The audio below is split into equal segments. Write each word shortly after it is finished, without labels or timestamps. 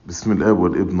بسم الآب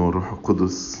والابن والروح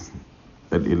القدس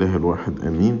الإله الواحد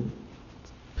آمين.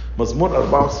 مزمور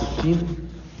 64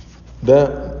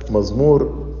 ده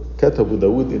مزمور كتبه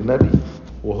داود النبي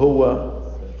وهو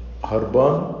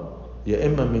هربان يا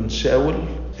إما من شاول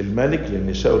الملك،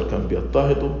 لأن شاول كان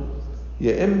بيضطهده،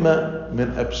 يا إما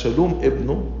من أبشالوم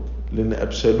ابنه، لأن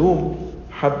أبشالوم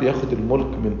حب ياخد الملك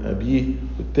من أبيه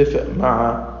واتفق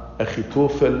مع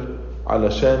أخيتوفل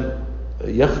علشان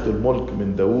ياخد الملك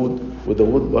من داود،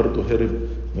 وداود برضه هرب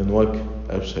من وجه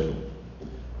أبشالوم.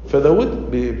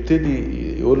 فداود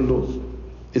بيبتدي يقول له: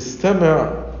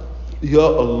 استمع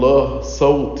يا الله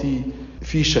صوتي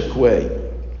في شكواي.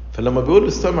 فلما بيقول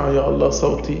استمع يا الله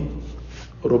صوتي،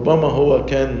 ربما هو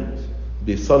كان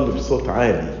بيصلي بصوت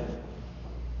عالي،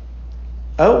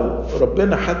 أو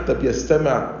ربنا حتى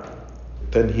بيستمع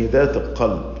تنهيدات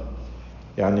القلب.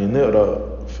 يعني نقرأ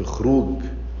في خروج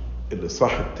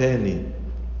الإصحاح الثاني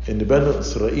إن بني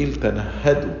إسرائيل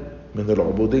تنهدوا من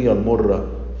العبودية المرة،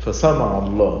 فسمع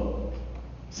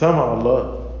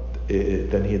الله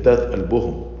تنهيدات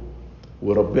قلبهم،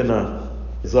 وربنا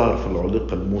ظهر في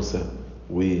العليقة لموسى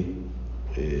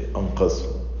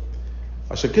وأنقذهم.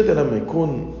 عشان كده لما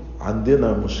يكون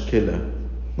عندنا مشكلة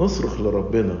نصرخ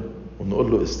لربنا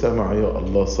ونقول له: استمع يا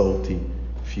الله صوتي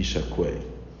في شكواي.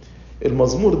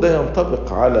 المزمور ده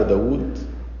ينطبق على داود،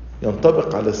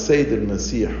 ينطبق على السيد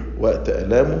المسيح وقت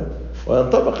آلامه،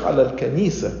 وينطبق على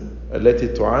الكنيسة التي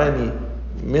تعاني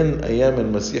من أيام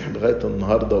المسيح لغاية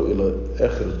النهاردة وإلى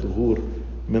آخر الدهور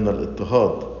من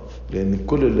الاضطهاد، لأن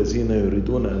كل الذين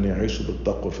يريدون أن يعيشوا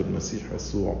بالتقوى في المسيح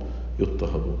يسوع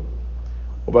يضطهدون.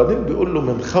 وبعدين بيقول له: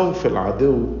 من خوف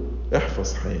العدو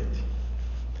احفظ حياتي.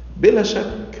 بلا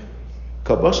شك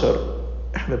كبشر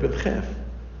احنا بنخاف،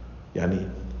 يعني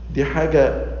دي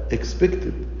حاجة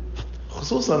expected،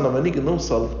 خصوصا لما نيجي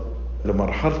نوصل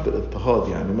لمرحلة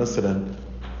الاضطهاد. يعني مثلا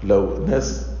لو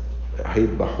ناس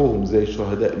هيذبحوهم زي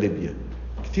شهداء ليبيا،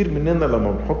 كتير مننا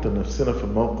لما بنحط نفسنا في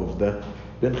الموقف ده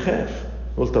بنخاف،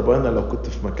 نقول: طب أنا لو كنت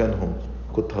في مكانهم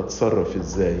كنت هتصرف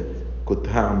إزاي؟ كنت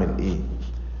هعمل إيه؟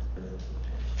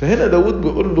 فهنا داود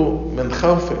بيقول له: من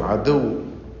خوف العدو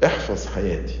احفظ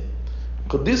حياتي.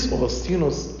 قديس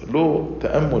أغسطينوس له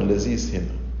تأمل لذيذ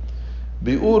هنا،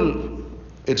 بيقول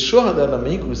الشهداء لما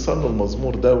يجوا يصلوا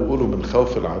المزمور ده ويقولوا من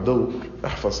خوف العدو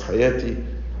احفظ حياتي،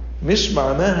 مش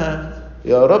معناها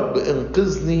يا رب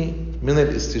انقذني من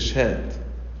الاستشهاد،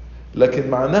 لكن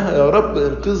معناها يا رب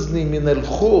انقذني من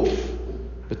الخوف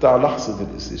بتاع لحظة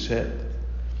الاستشهاد.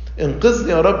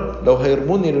 انقذني يا رب لو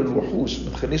هيرموني للوحوش ما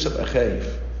تخلينيش ابقى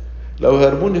خايف، لو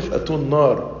هيرموني في اتون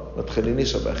نار ما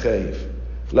تخلينيش ابقى خايف،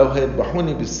 لو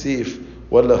هيذبحوني بالسيف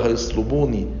ولا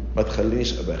هيصلبوني ما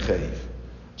تخلينيش ابقى خايف.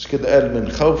 مش كده قال: من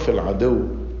خوف العدو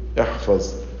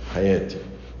احفظ حياتي.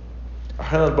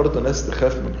 احيانا برضه ناس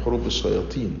تخاف من حروب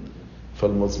الشياطين،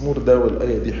 فالمزمور ده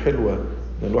والآية دي حلوة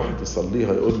ان الواحد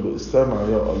يصليها، يقول له: استمع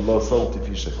يا الله صوتي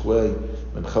في شكواي،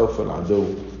 من خوف العدو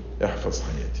احفظ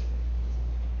حياتي.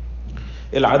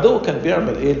 العدو كان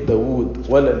بيعمل ايه لداود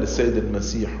ولا للسيد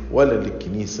المسيح ولا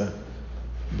للكنيسة؟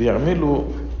 بيعملوا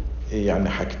يعني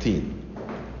حاجتين: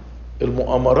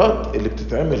 المؤامرات اللي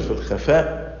بتتعمل في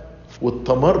الخفاء،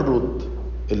 والتمرد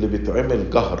اللي بيتعمل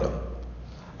جهرا.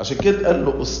 عشان كده قال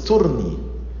له: استرني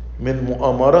من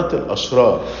مؤامرات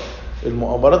الأشرار،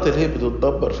 المؤامرات اللي هي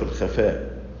بتتدبر في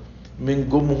الخفاء، من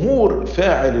جمهور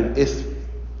فاعل الإثم،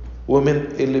 ومن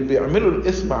اللي بيعملوا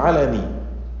الإثم علني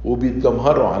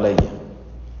وبيتجمهروا عليا.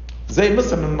 زي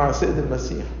مثلا مع سيد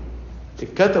المسيح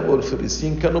الكتبة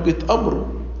والفريسيين كانوا بيتأمروا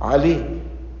عليه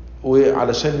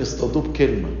وعلشان يصطادوه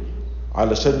بكلمة،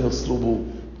 علشان يصلبوه،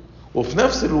 وفي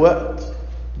نفس الوقت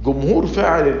جمهور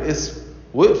فاعل الاسم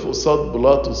وقفوا قصاد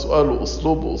بيلاطس وقالوا: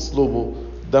 اصلبوا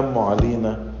دمه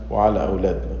علينا وعلى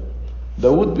أولادنا.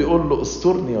 داود بيقول له: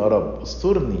 استرني يا رب،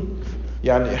 استرني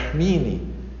يعني احميني،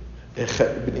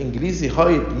 بالإنجليزي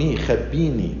هايد مي،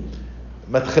 خبيني،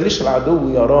 ما تخليش العدو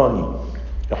يراني،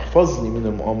 احفظني من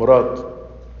المؤامرات.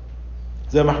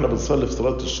 زي ما احنا بنصلي في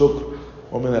صلاة الشكر: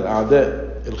 ومن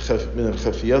الأعداء من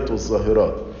الخفيات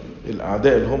والظاهرات،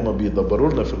 الأعداء اللي هم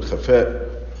بيدبروا لنا في الخفاء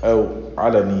أو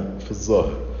علني في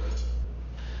الظاهر،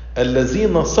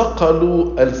 الذين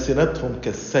صقلوا ألسنتهم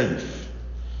كالسيف.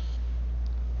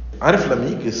 عارف لما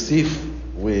يجي السيف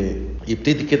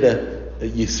ويبتدي كده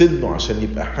يسنه عشان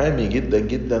يبقى حامي جدا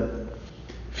جدا،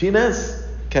 في ناس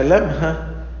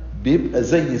كلامها بيبقى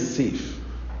زي السيف.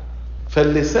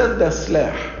 فاللسان ده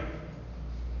سلاح،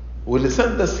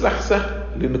 واللسان ده سلاح سهل،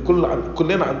 لأن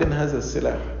كلنا عندنا هذا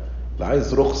السلاح، لا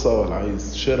عايز رخصة ولا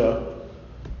عايز شراء.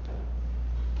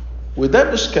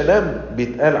 وده مش كلام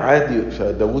بيتقال عادي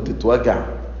فداود اتوجع،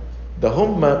 ده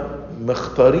هم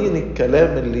مختارين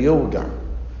الكلام اللي يوجع.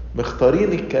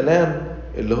 مختارين الكلام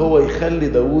اللي هو يخلي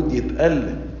داود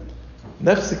يتألم.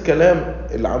 نفس الكلام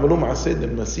اللي عملوه مع السيد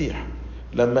المسيح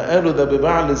لما قالوا ده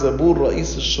ببعل زبور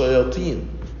رئيس الشياطين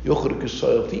يخرج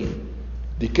الشياطين.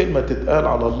 دي كلمة تتقال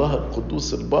على الله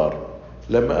القدوس البار.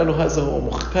 لما قالوا هذا هو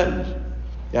مختل،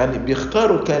 يعني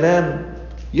بيختاروا كلام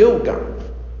يوجع.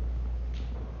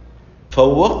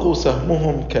 فوقوا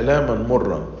سهمهم كلاما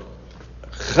مرا،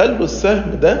 خلوا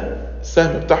السهم ده،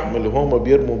 السهم بتاعهم اللي هم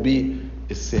بيرموا بيه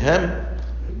السهام،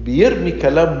 بيرمي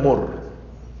كلام مر.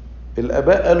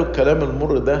 الآباء قالوا الكلام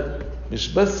المر ده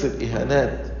مش بس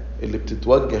الإهانات اللي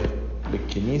بتتوجه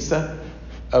للكنيسة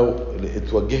أو اللي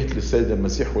اتوجهت للسيد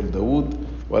المسيح ولداود،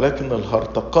 ولكن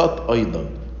الهرطقات أيضا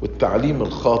والتعليم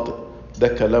الخاطئ ده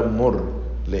كلام مر،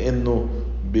 لأنه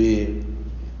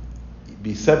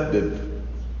بيسبب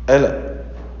قلق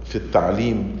في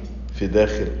التعليم في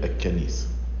داخل الكنيسة.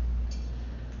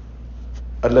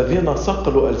 الذين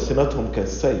صقلوا ألسنتهم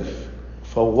كالسيف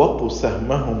فوقوا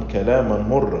سهمهم كلاما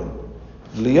مرا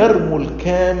ليرموا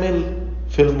الكامل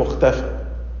في المختفى.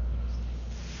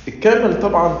 الكامل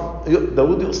طبعا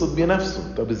داود يقصد بيه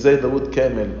نفسه. طب ازاي داود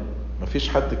كامل؟ مفيش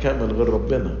حد كامل غير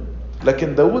ربنا.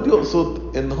 لكن داود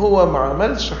يقصد ان هو ما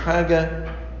عملش حاجة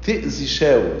تأذي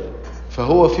شاول،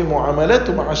 فهو في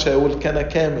معاملاته مع شاول كان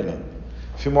كاملا،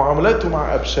 في معاملاته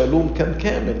مع أبشالوم كان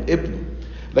كامل ابنه،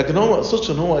 لكن هو ما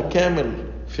يقصدش ان هو كامل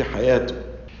في حياته.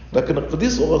 لكن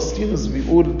القديس أغسطينوس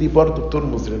بيقول دي برضو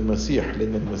بترمز للمسيح،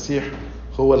 لأن المسيح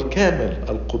هو الكامل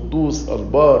القدوس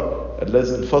البار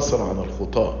الذي انفصل عن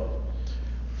الخطاة.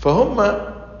 فهم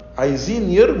عايزين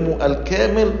يرموا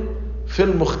الكامل في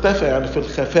المختفى، يعني في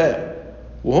الخفاء،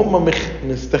 وهم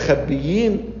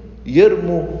مستخبيين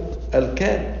يرموا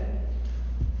الكامل،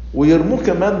 ويرموه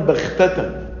كمان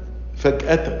بغتة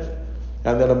فجأة.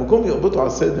 يعني لما جم يقبضوا على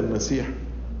السيد المسيح،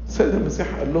 السيد المسيح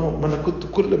قال لهم ما أنا كنت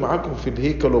كل معاكم في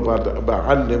الهيكل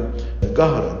وبعلم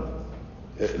جهرا،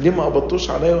 ليه ما قبضتوش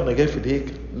عليا وأنا جاي في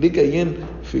الهيكل؟ ليه جايين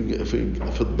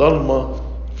في الضلمة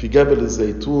في جبل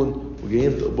الزيتون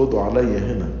وجايين تقبضوا عليا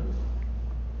هنا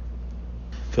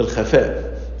في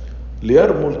الخفاء؟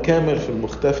 ليرموا الكامل في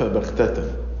المختفى بغتة.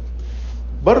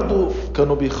 برضو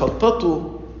كانوا بيخططوا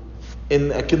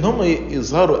إن أكنهم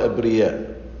يظهروا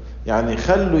أبرياء، يعني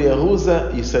خلوا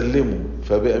يهوذا يسلموا،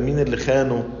 فبقى مين اللي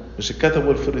خانوا؟ مش الكتب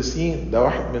والفريسيين، ده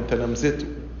واحد من تلامذته.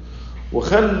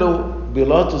 وخلوا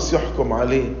بيلاطس يحكم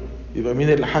عليه، يبقى مين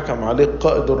اللي حكم عليه؟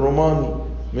 القائد الروماني،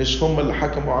 مش هم اللي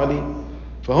حكموا عليه.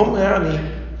 فهم يعني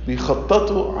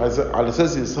بيخططوا على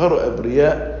أساس يظهروا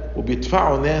أبرياء،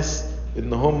 وبيدفعوا ناس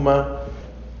إن هم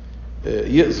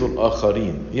يأذوا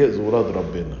الآخرين، يأذوا ولاد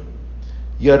ربنا.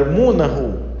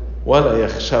 يرمونه ولا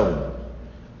يخشون،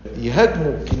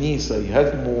 يهاجموا الكنيسة،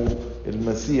 يهاجموا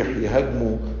المسيح،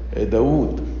 يهاجموا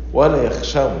داود ولا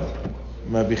يخشون،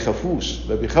 ما بيخافوش،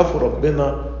 لا بيخافوا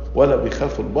ربنا ولا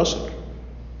بيخافوا البشر،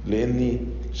 لأني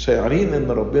شاعرين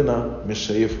إن ربنا مش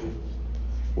شايفهم.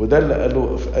 وده اللي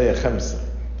قالوه في آية 5: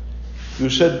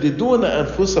 يشددون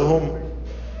أنفسهم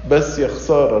بس يا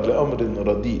خسارة لأمر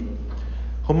رديء.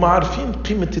 هم عارفين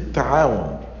قيمة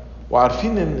التعاون،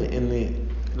 وعارفين إن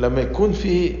لما يكون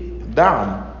في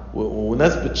دعم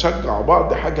وناس بتشجع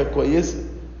بعض حاجة كويسة،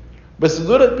 بس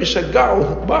دول بيشجعوا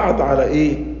بعض على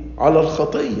إيه؟ على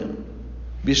الخطية،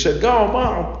 بيشجعوا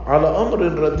بعض على أمر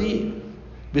رديء،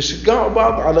 بيشجعوا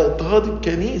بعض على اضطهاد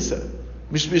الكنيسة،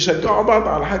 مش بيشجعوا بعض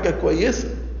على حاجة كويسة.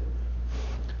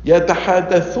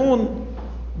 يتحدثون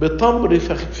بتمر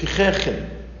فخاخ،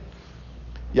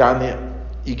 يعني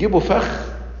يجيبوا فخ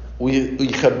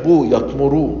ويخبوه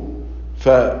يطمروه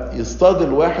فيصطاد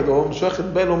الواحد وهو مش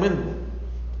واخد باله منه.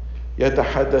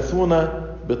 يتحدثون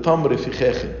بتمر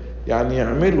فخاخ، يعني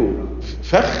يعملوا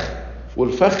فخ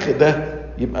والفخ ده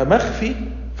يبقى مخفي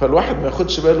فالواحد ما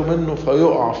ياخدش باله منه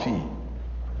فيقع فيه.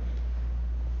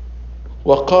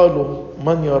 وقالوا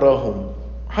من يراهم؟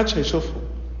 محدش هيشوفهم،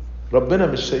 ربنا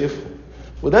مش شايفهم.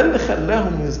 وده اللي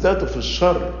خلاهم يزدادوا في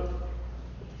الشر.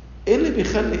 ايه اللي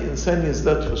بيخلي انسان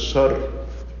يزداد في الشر؟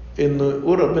 انه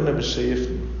يقول ربنا مش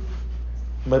شايفني،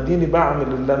 ما ديني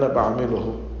بعمل اللي انا بعمله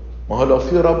اهو. ما هو لو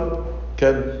في رب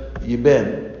كان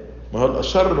يبان. ما هو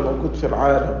الشر اللي موجود في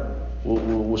العالم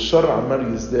والشر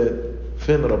عمال يزداد،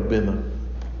 فين ربنا؟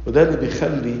 وده اللي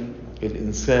بيخلي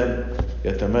الانسان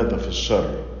يتمادى في الشر.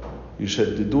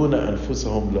 يشددون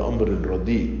انفسهم لامر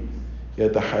رديء،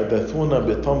 يتحدثون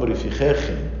بتمر فخاخ،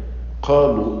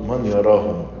 قالوا من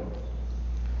يراهم؟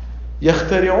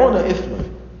 يخترعون اثما،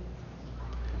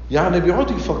 يعني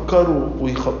بيقعدوا يفكروا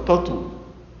ويخططوا.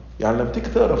 يعني لما تيجي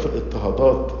تقرا في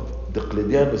الاضطهادات،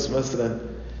 دقلديانوس مثلا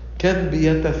كان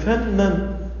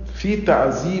بيتفنن في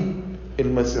تعذيب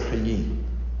المسيحيين،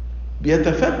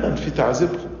 بيتفنن في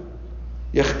تعذيبهم.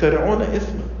 يخترعون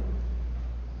اثما،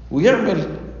 ويعمل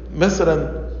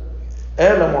مثلا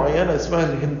آلة معينة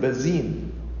اسمها الهمبازين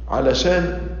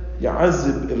علشان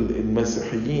يعذب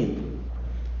المسيحيين.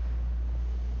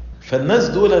 فالناس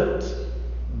دولت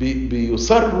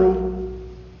بيصروا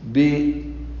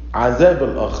بعذاب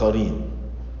الآخرين،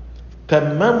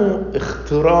 تمموا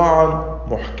اختراعا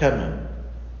محكما.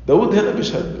 داود هنا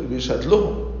بيشهد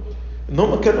لهم ان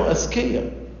هم كانوا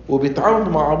اذكياء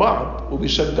وبيتعاونوا مع بعض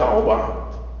وبيشجعوا بعض،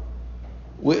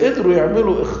 وقدروا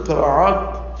يعملوا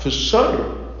اختراعات في الشر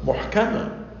محكمة.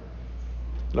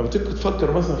 لما تيجي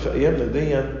تفكر مثلا في ايامنا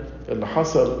دي اللي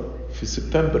حصل في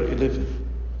سبتمبر 11،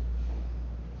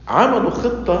 عملوا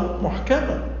خطة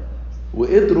محكمة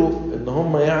وقدروا ان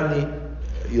هم يعني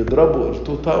يضربوا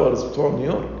التو تاورز بتوع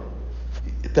نيويورك،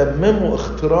 تمموا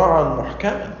اختراعا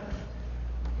محكما.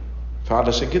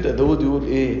 فعلشان كده داود يقول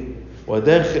ايه؟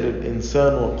 وداخل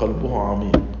الانسان وقلبه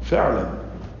عميق. فعلا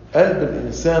قلب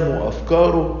الانسان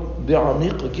وافكاره دي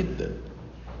عميقة جدا،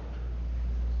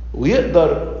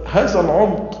 ويقدر هذا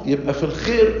العمق يبقى في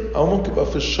الخير او ممكن يبقى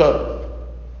في الشر.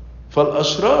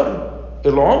 فالاشرار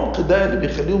العمق ده اللي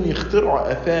بيخليهم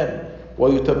يخترعوا اثام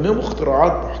ويتمموا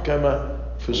اختراعات محكمة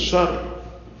في الشر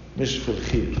مش في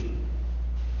الخير.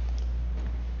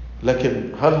 لكن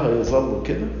هل هيظلوا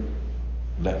كده؟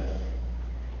 لا،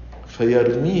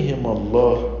 فيرميهم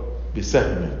الله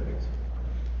بسهم.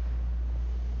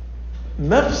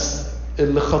 نفس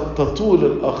اللي خططوه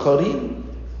للآخرين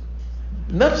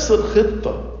نفس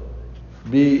الخطة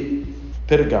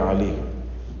بترجع عليهم.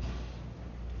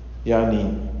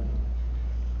 يعني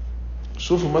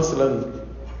شوفوا مثلا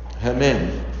هامان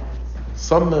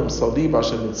صمم صليب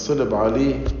عشان يتصلب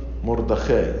عليه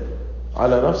مردخاي،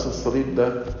 على نفس الصليب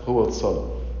ده هو اتصلب.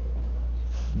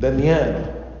 دانيال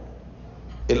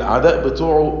الأعداء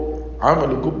بتوعه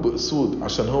عملوا جب أسود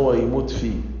عشان هو يموت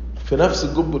فيه، في نفس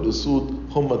الجب الأسود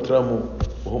هم اترموا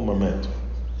وهم ماتوا.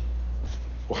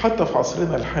 وحتى في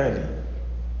عصرنا الحالي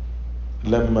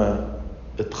لما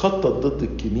اتخطط ضد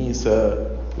الكنيسة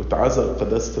وتعزل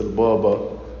قداسة البابا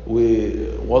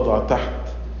ووضع تحت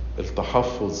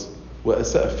التحفظ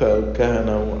وأسقفة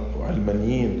وكهنة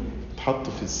وعلمانيين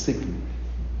اتحطوا في السجن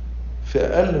في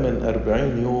أقل من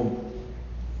 40 يوم،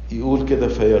 يقول كده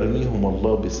فيرميهم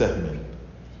الله بسهم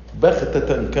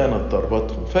بغتة كانت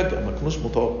ضربتهم. فجأة ما كانوش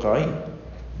متوقعين،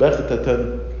 بغتة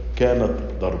كانت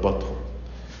ضربتهم.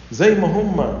 زي ما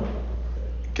هم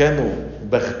كانوا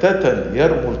بغتة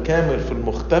يرموا الكامل في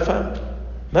المختفى،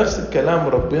 نفس الكلام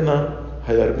ربنا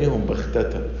هيرميهم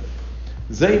بغتة.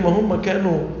 زي ما هم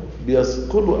كانوا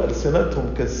بيثقلوا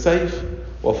ألسنتهم كالسيف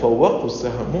وفوقوا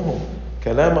سهمهم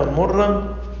كلاما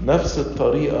مرا، نفس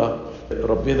الطريقة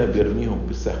ربنا بيرميهم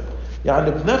بالسهم.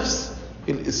 يعني بنفس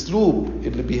الاسلوب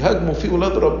اللي بيهاجموا فيه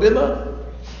ولاد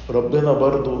ربنا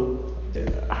برضو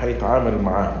هيتعامل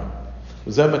معاهم.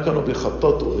 وزي ما كانوا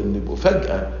بيخططوا ان يبقوا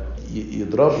فجأة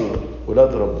يضربوا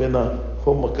ولاد ربنا،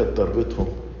 هم كانت ضربتهم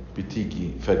بتيجي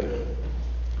فجأة.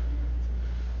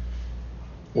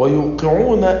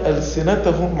 ويوقعون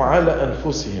ألسنتهم على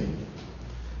أنفسهم.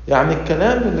 يعني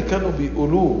الكلام اللي كانوا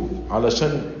بيقولوه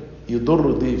علشان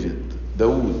يضروا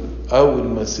داود أو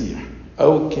المسيح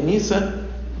أو الكنيسة،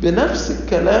 بنفس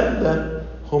الكلام ده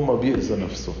هم بيأذوا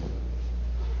نفسهم.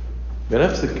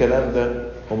 بنفس الكلام ده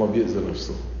هم بيأذوا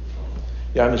نفسهم.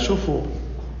 يعني شوفوا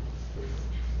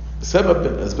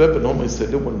سبب من أسباب إن هم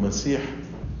يسلموا المسيح،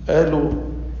 قالوا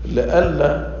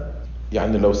لألا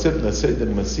يعني لو سيبنا السيد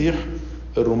المسيح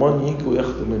الرومان يجوا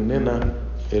ياخدوا مننا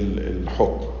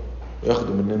الحكم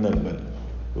وياخدوا مننا الملك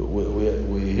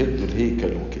ويهدوا الهيكل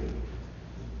وكده.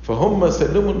 فهم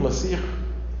سلموا المسيح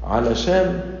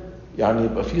علشان يعني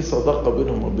يبقى في صداقة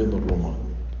بينهم وبين الرومان.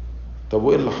 طب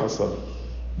وإيه اللي حصل؟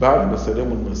 بعد ما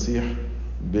سلموا المسيح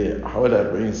بحوالي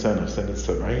 40 سنة، في سنة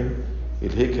 70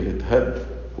 الهيكل اتهد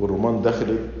والرومان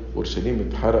دخلت وأورشليم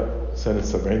اتحرق سنة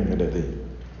 70 ميلادية.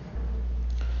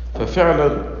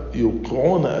 ففعلا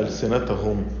يوقعون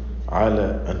ألسنتهم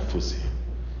على أنفسهم.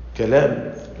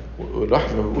 كلام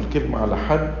الواحد لما بيقول كلمة على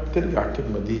حد ترجع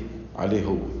الكلمة دي عليه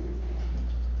هو.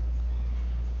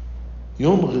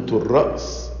 ينغط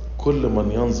الرأس كل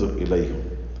من ينظر إليهم.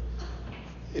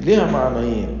 ليها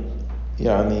معنيين.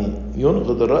 يعني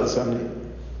ينغض الرأس يعني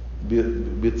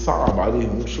بيتصعب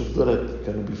عليهم، شوف دولت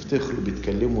كانوا بيفتخروا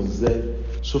بيتكلموا ازاي،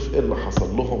 شوف ايه اللي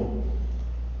حصل لهم.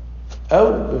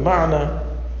 او بمعنى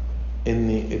ان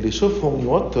اللي يشوفهم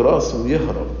يوطي راسه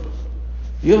ويهرب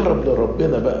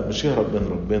لربنا بقى، مش يهرب من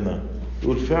ربنا،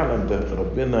 يقول فعلا ده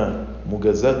ربنا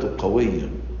مجازاته قوية،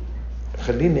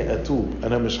 خليني اتوب،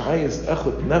 انا مش عايز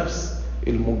اخد نفس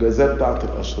المجازات بتاعت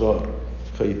الاشرار.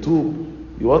 فيتوب،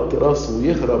 يوطي راسه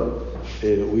ويهرب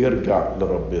ويرجع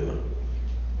لربنا.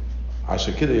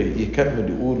 عشان كده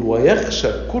يكمل يقول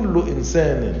ويخشى كل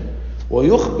إنسان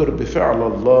ويخبر بفعل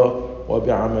الله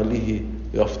وبعمله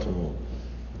يفطنون.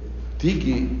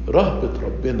 تيجي رهبة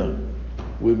ربنا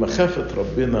ومخافة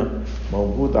ربنا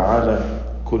موجودة على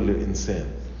كل إنسان.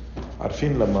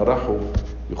 عارفين لما راحوا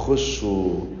يخشوا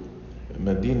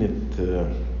مدينة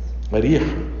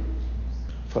مريحة،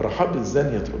 فرحاب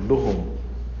الزانية تقول لهم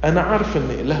أنا عارف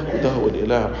إن إلهكم ده هو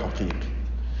الإله الحقيقي،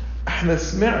 احنا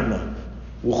سمعنا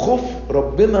وخوف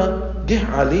ربنا جه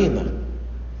علينا،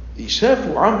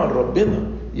 شافوا عمل ربنا.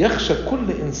 يخشى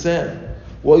كل إنسان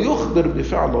ويخبر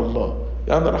بفعل الله.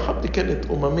 يعني رحاب دي كانت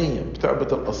أممية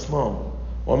بتعبد الأصنام،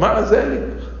 ومع ذلك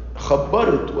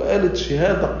خبرت وقالت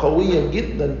شهادة قوية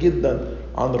جدا جدا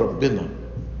عن ربنا،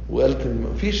 وقالت إن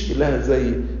مفيش إله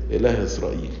زي إله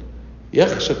إسرائيل.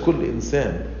 يخشى كل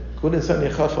إنسان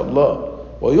يخاف الله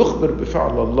ويخبر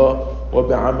بفعل الله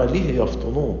وبعمله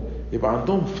يفطنون. يبقى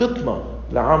عندهم فطنة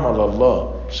لعمل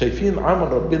الله، شايفين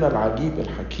عمل ربنا العجيب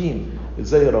الحكيم،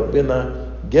 ازاي ربنا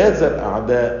جاز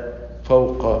الأعداء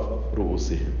فوق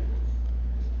رؤوسهم.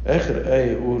 آخر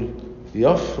آية يقول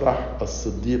يفرح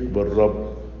الصديق بالرب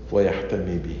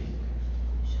ويحتمي به.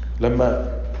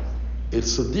 لما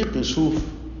الصديق يشوف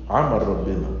عمل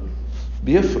ربنا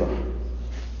بيفرح،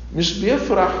 مش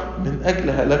بيفرح من أجل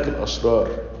هلاك الأشرار،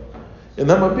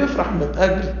 إنما بيفرح من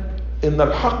أجل إن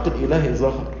الحق الإلهي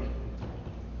ظهر،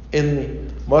 إن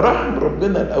مراحم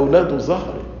ربنا لأولاده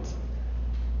ظهرت.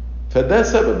 فده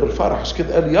سبب الفرح. عشان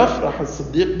كده قال يفرح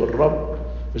الصديق بالرب،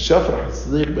 مش يفرح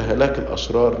الصديق بهلاك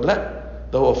الأشرار، لا،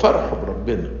 ده هو فرحه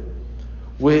بربنا.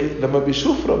 ولما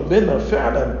بيشوف ربنا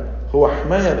فعلا هو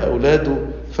حماية لأولاده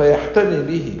فيحتمي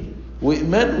به،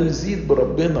 وإيمانه يزيد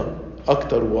بربنا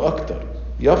أكتر وأكتر.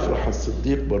 يفرح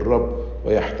الصديق بالرب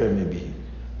ويحتمي به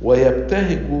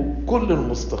ويبتهج كل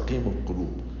المستقيم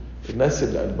القلوب. الناس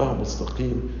اللي قلبها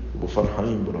مستقيم يبقوا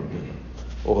فرحانين بربنا.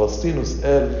 أغسطينوس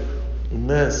قال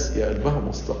الناس يا قلبها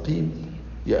مستقيم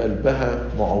يا قلبها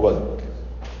معوج.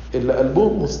 اللي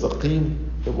قلبهم مستقيم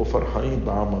يبقوا فرحانين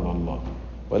بعمل الله،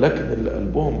 ولكن اللي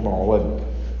قلبهم معوج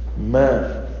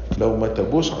ما لو ما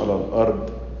تابوش على الأرض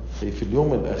في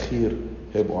اليوم الأخير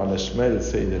هيبقوا على شمال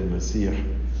السيد المسيح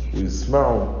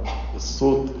ويسمعوا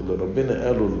الصوت اللي ربنا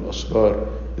قاله للأشرار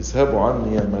اذهبوا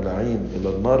عني يا ملاعين إلى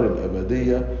النار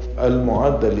الأبدية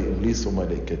المعدة لإبليس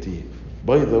وملائكته.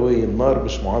 باي ذا واي، النار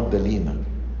مش معدة لينا،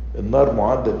 النار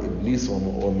معدة لإبليس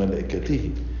وملائكته.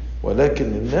 ولكن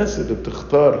الناس اللي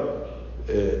بتختار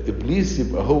إبليس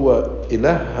يبقى هو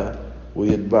إلهها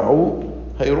ويتبعوه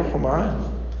هيروحوا معاه.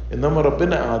 إنما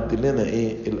ربنا أعد لنا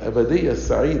إيه؟ الأبدية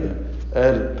السعيدة.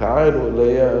 قال تعالوا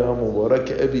إلي يا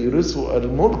مبارك أبي رثوا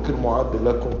الملك المعد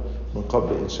لكم من قبل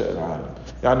إنشاء العالم.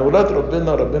 يعني ولاد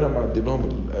ربنا معد لهم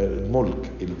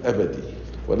الملك الأبدي،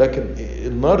 ولكن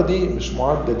النار دي مش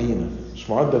معدة لينا، مش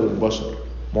معدة للبشر،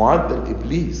 معدة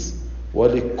لإبليس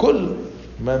ولكل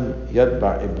من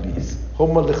يتبع إبليس.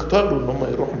 هم اللي اختاروا إن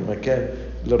هم يروحوا المكان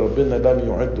اللي ربنا لم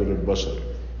يعده للبشر.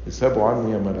 اذهبوا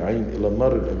عني يا ملاعين إلى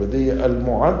النار الأبدية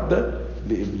المعدة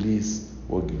لإبليس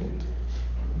وجنوده.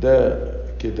 ده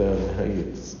كده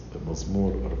نهاية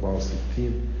مزمور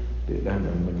 64. لإلهنا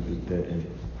المجد الدائم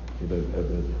إلى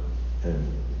الأبد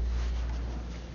آمين.